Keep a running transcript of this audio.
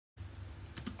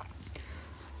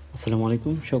আসসালামু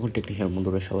আলাইকুম সকল টেকনিশিয়ান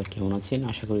বন্ধুরা সবাই কেমন আছেন?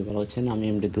 আশা করি ভালো আছেন। আমি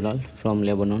এমডি দুলাল ফ্রম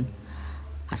লেবানন।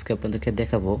 আজকে আপনাদেরকে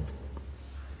দেখাবো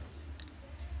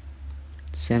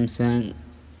স্যামসাং,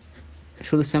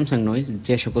 শুধু স্যামসাং নয়,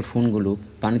 যে সকল ফোনগুলো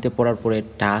পানিতে পড়ার পরে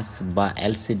টাচ বা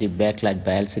এলসিডি ব্যাকলাইট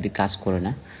বা এলসিডি কাজ করে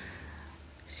না,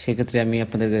 সেক্ষেত্রে আমি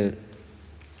আপনাদেরকে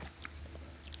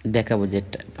দেখাবো যে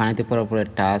পানিতে পড়ার পরে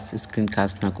টাচ স্ক্রিন কাজ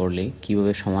না করলে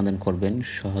কীভাবে সমাধান করবেন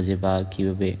সহজে, বা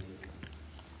কীভাবে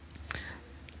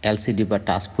এলসিডি বা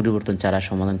টাচ পরিবর্তন ছাড়া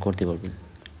সমাধান করতে পারবেন।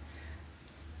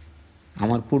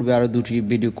 আমার পূর্বে আরও দুটি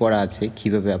ভিডিও করা আছে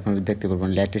কীভাবে আপনারা দেখতে পারবেন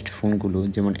লেটেস্ট ফোনগুলো,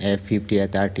 যেমন A50,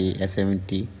 A30,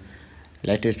 A70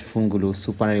 লেটেস্ট ফোনগুলো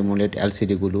সুপার অ্যামোলেড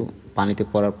এলসিডিগুলো পানিতে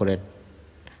পড়ার পরে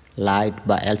লাইট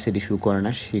বা এলসিডি শো করে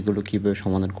না, সেগুলো কীভাবে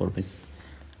সমাধান করবেন।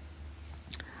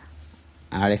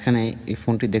 আর এখানে এই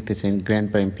ফোনটি দেখতেছেন গ্র্যান্ড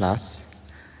প্রাইম প্লাস।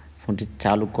 ফোনটি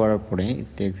চালু করার পরে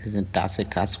দেখতেছেন টাচে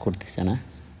কাজ করতেছে না।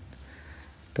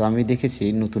 তো আমি দেখেছি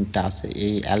নতুন টাচ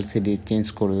এই এলসিডি চেঞ্জ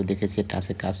করেও দেখেছি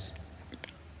টাচে কাজ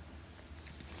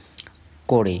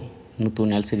করে। নতুন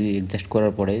এলসিডি অ্যাডজাস্ট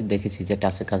করার পরে দেখেছি যে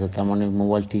টাচের কাছে, তার মানে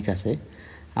মোবাইল ঠিক আছে।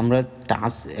 আমরা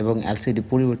টাচ এবং এলসিডি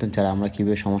পরিবর্তন ছাড়া আমরা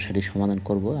কীভাবে সমস্যাটি সমাধান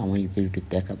করব আমি এই ভিডিওটি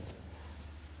দেখাবো।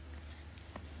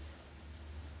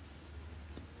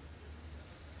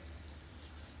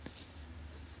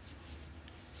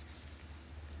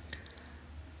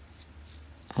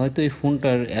 হয়তো এই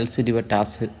ফোনটার এলসিডি বা টাচ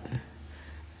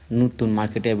নতুন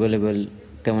মার্কেটে অ্যাভেলেবেল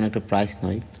তেমন একটা প্রাইস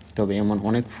নয়, তবে এমন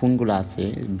অনেক ফোনগুলো আছে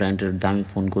ব্র্যান্ডের দামি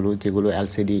ফোনগুলো যেগুলো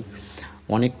এলসিডি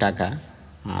অনেক টাকা,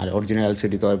 আর অরিজিনাল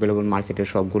এলসিডি তো অ্যাভেলেবল মার্কেটে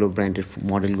সবগুলো ব্র্যান্ডের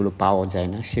মডেলগুলো পাওয়া যায়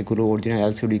না। সেগুলো অরিজিনাল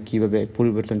এলসিডি কীভাবে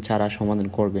পরিবর্তন ছাড়া সমাধান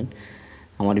করবেন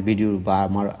আমার ভিডিও বা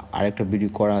আমার আরেকটা ভিডিও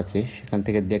করা আছে, সেখান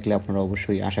থেকে দেখলে আপনারা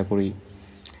অবশ্যই আশা করি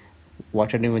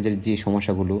ওয়াটার ড্যামেজের যে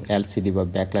সমস্যাগুলো এলসিডি বা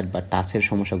ব্যাকলাইট বা টাচের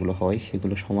সমস্যাগুলো হয়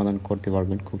সেগুলো সমাধান করতে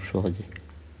পারবেন খুব সহজে।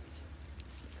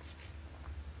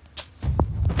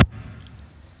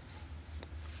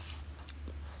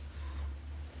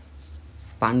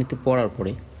 পানিতে পড়ার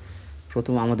পরে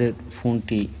প্রথমে আমাদের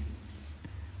ফোনটি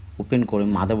ওপেন করে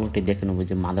মাদারবোর্ডটি দেখে নেব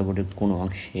যে মাদারবোর্ডের কোনো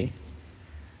অংশে,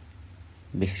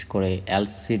 বিশেষ করে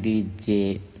এলসিডি যে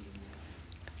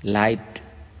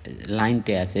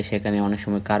লাইনটা আছে সেখানে অনেক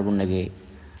সময় কার্বন লাগে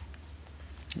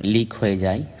লিক হয়ে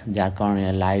যায়, যার কারণে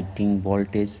লাইটিং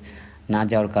ভোল্টেজ না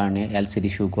যাওয়ার কারণে এলসিডি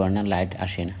শো করে না, লাইট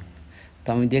আসে না। তো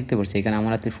আমি দেখতে পাচ্ছি এখানে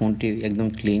আমার হাতে ফোনটি একদম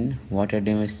ক্লিন,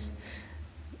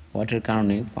 ওয়াটার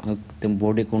কারণে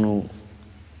বোর্ডে কোনো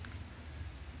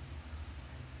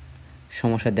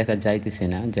সমস্যা দেখা যাইতেছে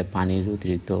না যে পানির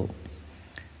অতিরিক্ত।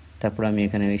 তারপর আমি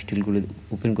এখানে স্টিলগুলো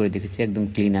ওপেন করে দেখেছি একদম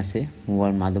ক্লিন আছে,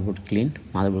 মোবাইল মাদারবোর্ড ক্লিন,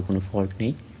 মাদারবোর্ড কোনো ফল্ট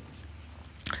নেই।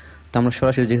 তো আমরা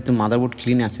সরাসরি যেহেতু মাদারবোর্ড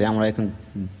ক্লিন আছে, আমরা এখন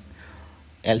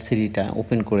এলসিডিটা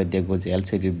ওপেন করে দেখব যে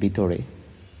এলসিডির ভিতরে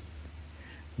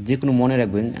যে কোনো, মনে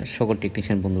রাখবেন সকল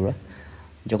টেকনিশিয়ান বন্ধুরা,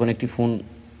 যখন একটি ফোন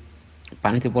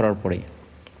পানিতে পড়ার পরে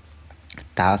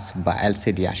টাচ বা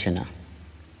এলসিডি আসে না,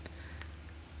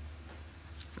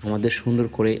 আমাদের সুন্দর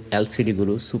করে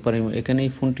এলসিডিগুলো এখানে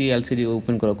এই ফোনটি এলসিডি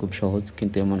ওপেন করা খুব সহজ,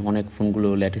 কিন্তু এমন অনেক ফোনগুলো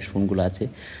লেটেস্ট ফোনগুলো আছে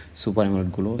সুপার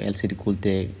অ্যামোলেডগুলো এলসিডি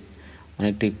খুলতে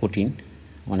অনেকটাই কঠিন,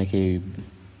 অনেকেই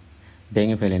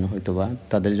ভেঙে ফেলেন হয়তো, বা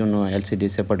তাদের জন্য এলসিডি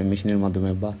সেপারেট মেশিনের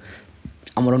মাধ্যমে বা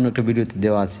আমার অন্য একটা ভিডিওতে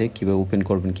দেওয়া আছে কীভাবে ওপেন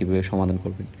করবেন, কীভাবে সমাধান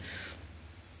করবেন।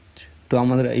 তো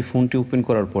আমাদের এই ফোনটি ওপেন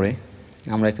করার পরে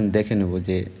আমরা এখন দেখে নেব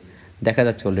যে দেখা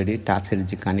যাচ্ছে অলরেডি টাচের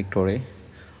যে কানেক্টরে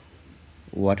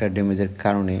ওয়াটার ড্যামেজের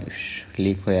কারণে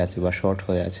লিক হয়ে আছে বা শর্ট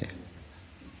হয়ে আছে।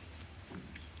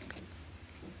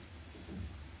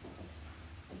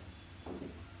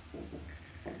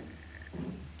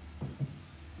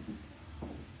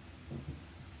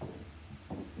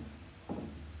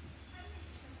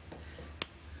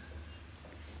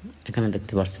 এখানে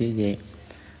দেখতে পাচ্ছি যে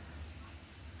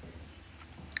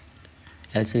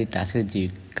এলসিডি টাচের যে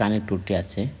কানেক্টরটি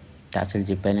আছে, টাচের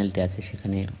যে প্যানেলটি আছে,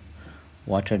 সেখানে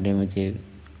ওয়াটার ড্যামেজের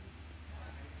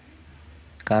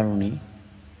কারণে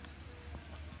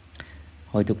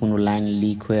হয়তো কোনো লাইন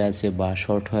লিক হয়ে আছে বা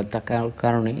শর্ট হয়ে থাকার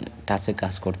কারণে টাচে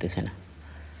কাজ করতেছে না।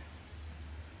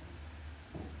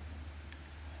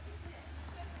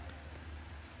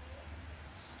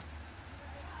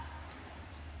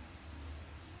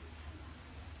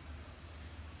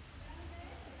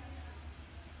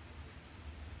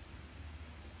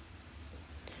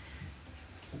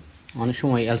 অনেক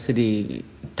সময় এলসিডি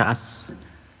টাচ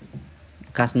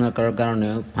কাজ না করার কারণে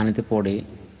পানিতে পড়ে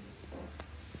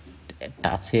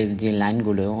টাচের যে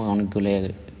লাইনগুলো অনেকগুলো,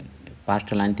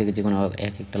 5টা লাইন থেকে যে কোনো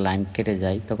একটা লাইন কেটে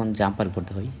যায়, তখন জাম্পার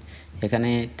করতে হয়। এখানে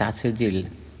টাচের যে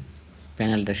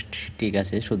প্যানেলটা ঠিক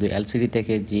আছে, শুধু এলসিডি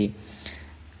থেকে যে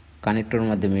কানেক্টরের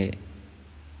মাধ্যমে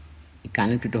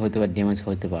কানেক্টেড হতে পারে, ড্যামেজ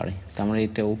হতে পারে। তো আমরা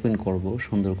এটা ওপেন করব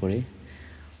সুন্দর করে।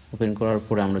 ওপেন করার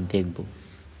পরে আমরা দেখব।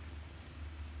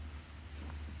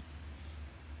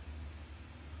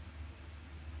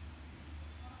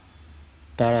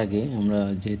 তার আগে আমরা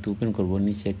যেহেতু ওপেন করব,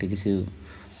 নিচে একটা কিছু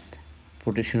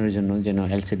প্রোটেকশনের জন্য যেন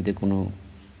এলসিডিতে কোনো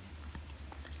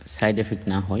সাইড এফেক্ট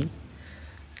না হয়,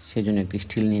 সেই জন্য একটি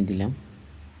স্টিল নিয়ে দিলাম।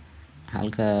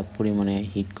 হালকা পরিমাণে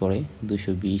হিট করে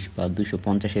 220 বা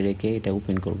 250-এ রেখে এটা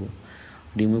ওপেন করব,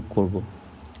 রিমুভ করব।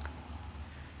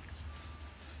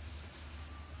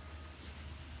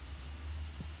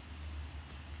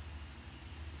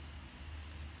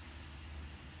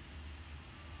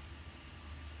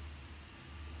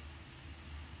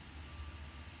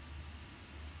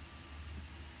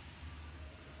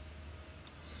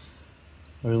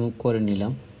 রিমুভ করে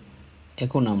নিলাম।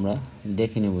 এখন আমরা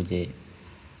দেখে নেব যে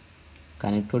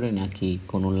কানেক্টরে নাকি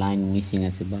কোনো লাইন মিসিং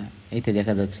আছে, বা এতে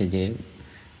দেখা যাচ্ছে যে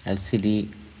এলসিডি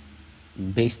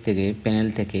বেস থেকে, প্যানেল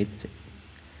থেকে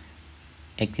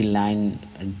একটি লাইন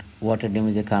ওয়াটার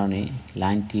ড্যামেজের কারণে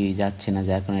লাইনটি যাচ্ছে না,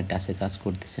 যার কারণে টাচে কাজ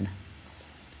করতেছে না।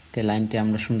 তো লাইনটি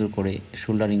আমরা সুন্দর করে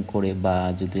সোল্ডারিং করে, বা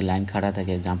যদি লাইন খাড়া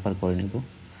থাকে জাম্পার করে নেব।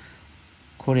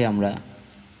 করে আমরা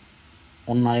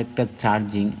অন্য আরেকটা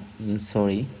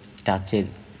টাচের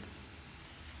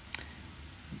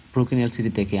ব্রোকেন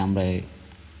এলসিডি থেকে আমরা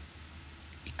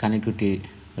কানেক্টরটি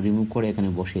রিমুভ করে এখানে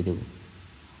বসিয়ে দেব।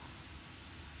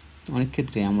 অনেক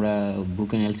ক্ষেত্রে আমরা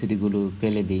ব্রোকেন এলসিডিগুলো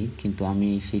ফেলে দিই, কিন্তু আমি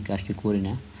সেই কাজটি করি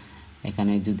না।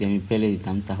 এখানে যদি আমি ফেলে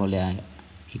দিতাম তাহলে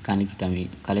এই কানেক্টরটা আমি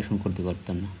কালেকশন করতে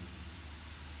পারতাম না।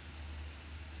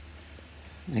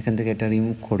 এখান থেকে এটা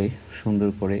রিমুভ করে সুন্দর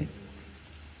করে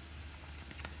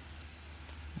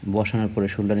বসানোর পরে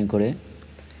সোল্ডারিং করে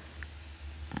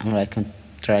আমরা এখন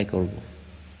ট্রাই করব।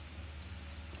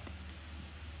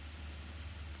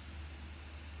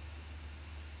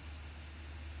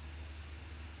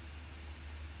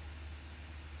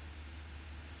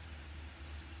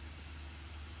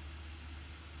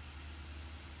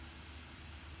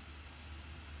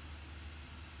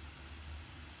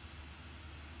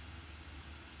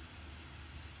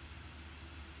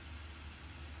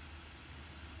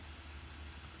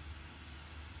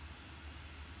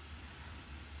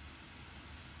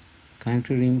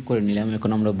 কানেক্টর রিমুভ করে নিলাম।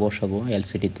 এখন আমরা বসাবো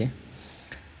এলসিডিতে।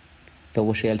 তো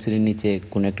অবশ্যই এলসিডির নিচে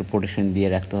কোনো একটা প্রোটেকশন দিয়ে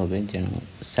রাখতে হবে, যেন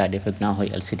সাইড এফেক্ট না হয়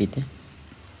এলসিডিতে।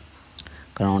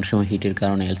 কারণ অনেক সময় হিটের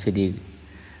কারণে এলসিডির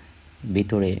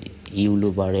ভিতরে ইউলো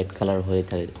বা রেড কালার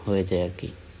হয়ে যায় আর কি।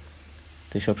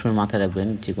 তো সবসময় মাথায় রাখবেন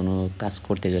যে কোনো কাজ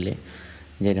করতে গেলে,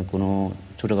 যেন কোনো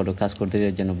ছোটোখাটো কাজ করতে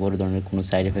গেলে যেন বড় ধরনের কোনো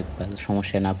সাইড এফেক্ট বা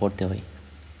সমস্যায় না পড়তে হয়।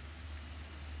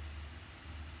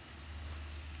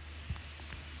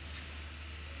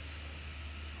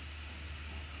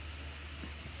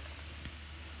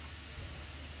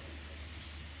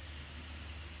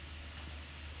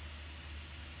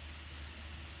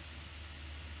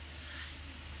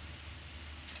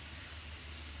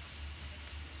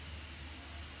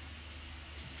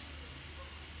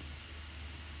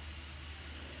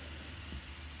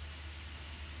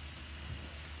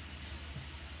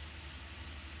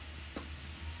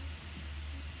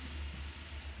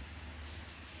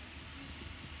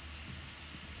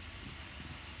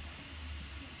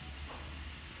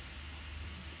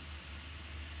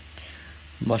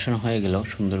 বসানো হয়ে গেল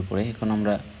সুন্দর করে। এখন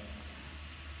আমরা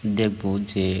দেখব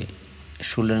যে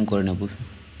সোল্ডারিং করে নেব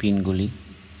পিনগুলি।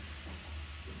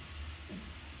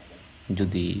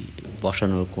 যদি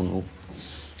বসানোর কোনো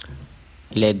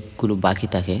লেগগুলো বাকি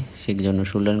থাকে সেই জন্য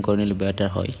সোল্ডারিং করে নিলে বেটার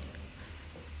হয়।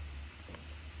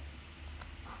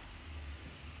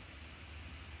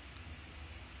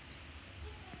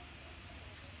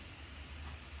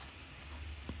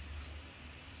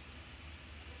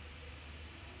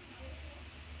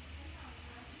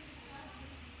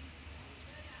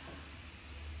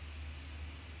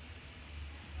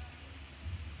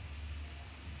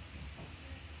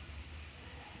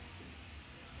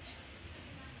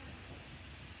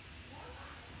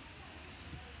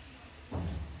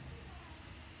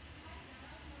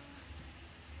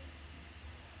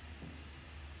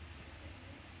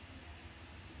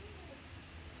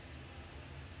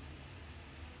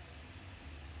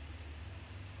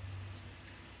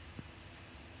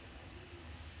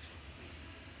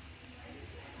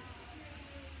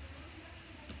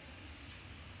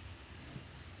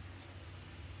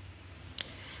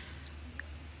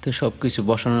 তো সব কিছু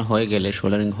বসানো হয়ে গেলে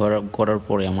সোল্ডারিং করার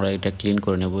পরে আমরা এটা ক্লিন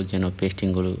করে নেব, যেন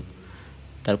পেস্টিংগুলো।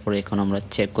 তারপরে এখন আমরা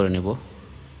চেক করে নেব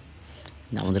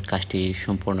আমাদের কাজটি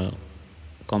সম্পূর্ণ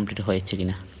কমপ্লিট হয়েছে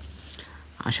কিনা।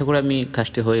 আশা করি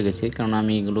কাজটি হয়ে গেছে, কারণ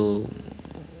আমি এগুলো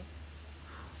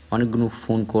অনেকগুলো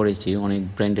ফোন করেছি, অনেক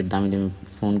ব্র্যান্ডের দামি দামি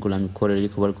ফোনগুলো আমি করে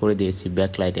রিকভার করে দিয়েছি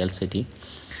ব্যাকলাইট এলসিডি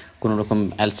কোনো রকম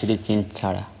এলসিডি চেঞ্জ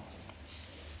ছাড়া।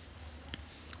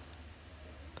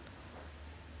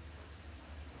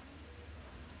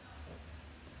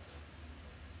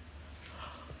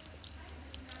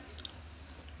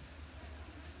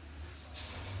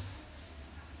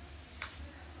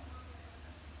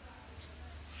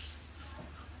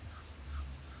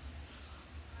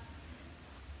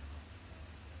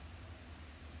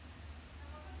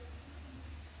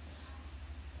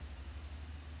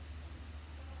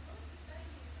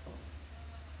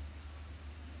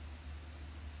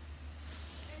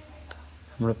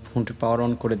 আমরা ফোনটি পাওয়ার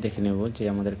অন করে দেখে নেব যে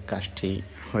আমাদের কাজটি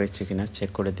হয়েছে কিনা, চেক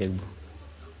করে দেখব।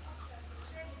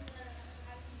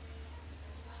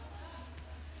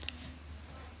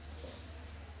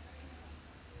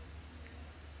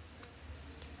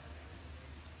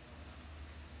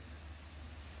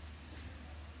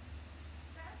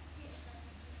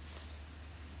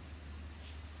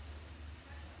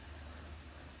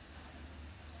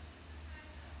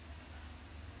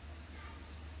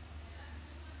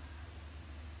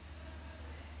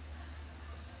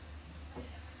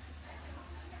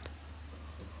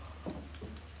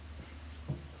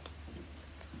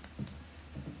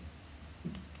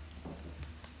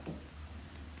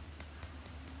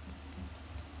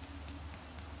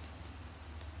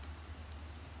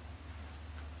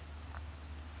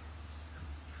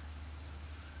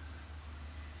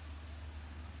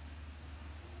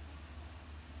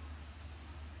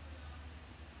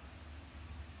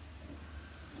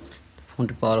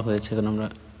 ফোনটি পাওয়ার হয়েছে, এখন আমরা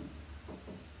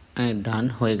ডান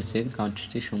হয়ে গেছে,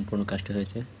 কাজটি সম্পূর্ণ কাজটি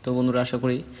হয়েছে। তো বন্ধুরা, আশা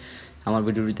করি আমার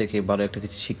ভিডিওটি থেকে ভালো একটা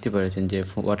কিছু শিখতে পেরেছেন যে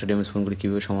ওয়াটার ড্যামেজ ফোনগুলি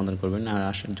কীভাবে সমাধান করবেন। আর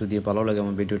যদি ভালো লাগে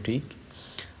আমার ভিডিওটি,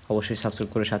 অবশ্যই সাবস্ক্রাইব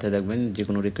করে সাথে থাকবেন। যে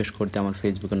কোনো রিকোয়েস্ট করতে আমার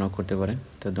ফেসবুকে নক করতে পারেন।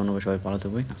 তো ধন্যবাদ, সবাই ভালো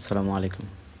থাকবেন। আসসালামু আলাইকুম।